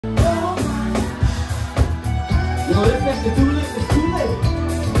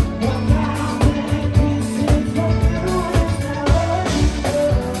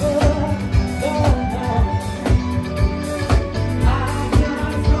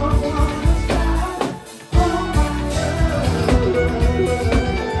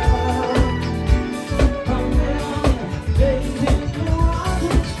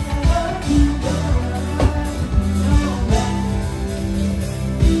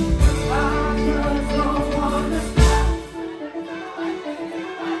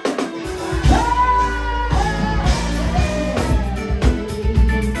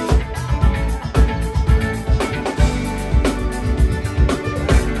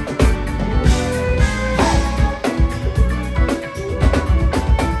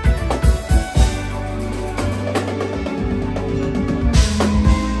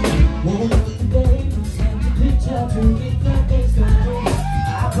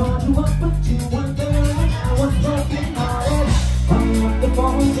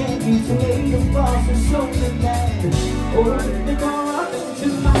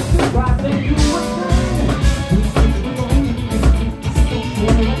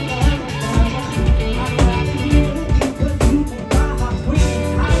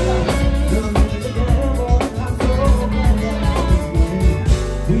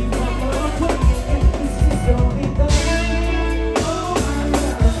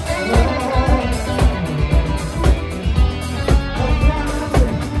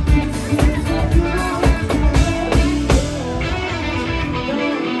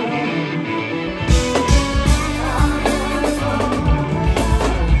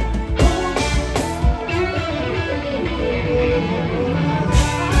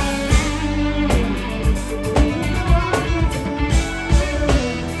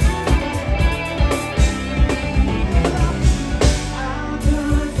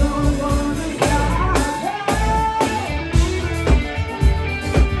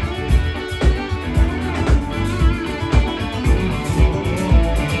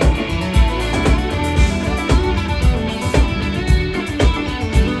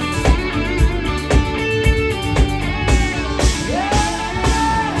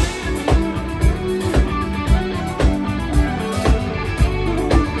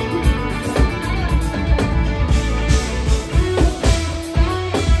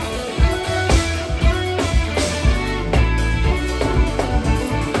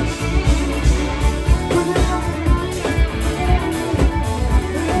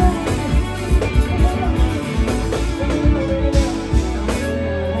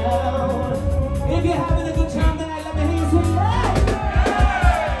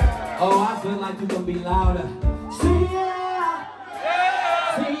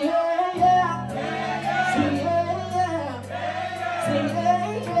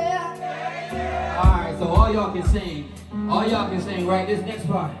All y'all can sing, right? This next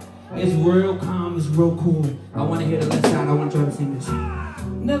part is real calm, it's real cool. I want to hear the left side. I want y'all to sing this.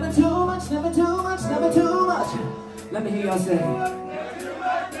 Never too much, never too much, never too much. Let me hear y'all say.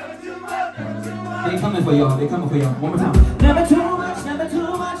 They coming for y'all. They coming for y'all. One more time. Never too much, never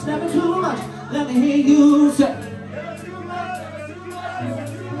too much, never too much. Let me hear you say.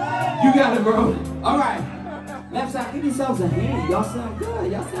 You got it, bro. All right. Left side, give yourselves a hand. Y'all sound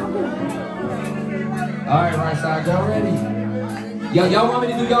good. Y'all sound good. All right, right side, y'all ready? Y'all want me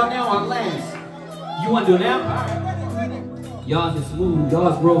to do y'all now or last? You want to do it now? All right. Y'all is smooth. Y'all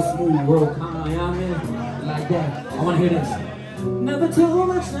is real smooth, real calm. You know what I mean? Like that. I want to hear this. Never too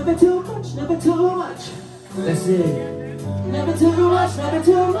much, never too much, never too much. That's it. Never too much, never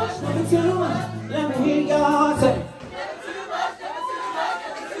too much, never too much. Let me hear y'all say.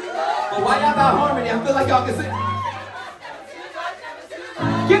 But why y'all got harmony? I feel like y'all can sing.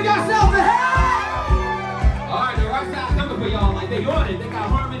 Give yourselves a hand! Alright, the right side coming for y'all. Like they on it. They got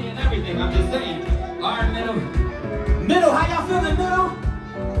harmony and everything. I'm just saying. Alright, middle. Middle, how y'all feeling, middle?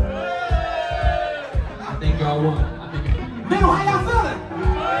 I think y'all won. Middle, how y'all feeling?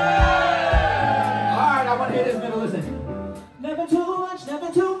 Alright, I want to hear this middle. Listen. Never too much,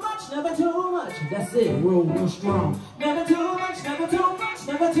 never too much, never too much. That's it. Real strong. Never too much, never too much,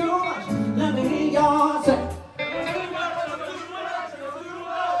 never too much. Let me hear y'all say.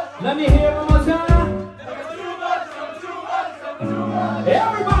 Let me hear one more time.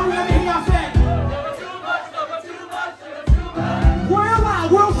 Everybody, let me hear y'all say. Real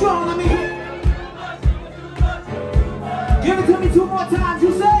loud, real strong. Let me hear. Give it to me two more times.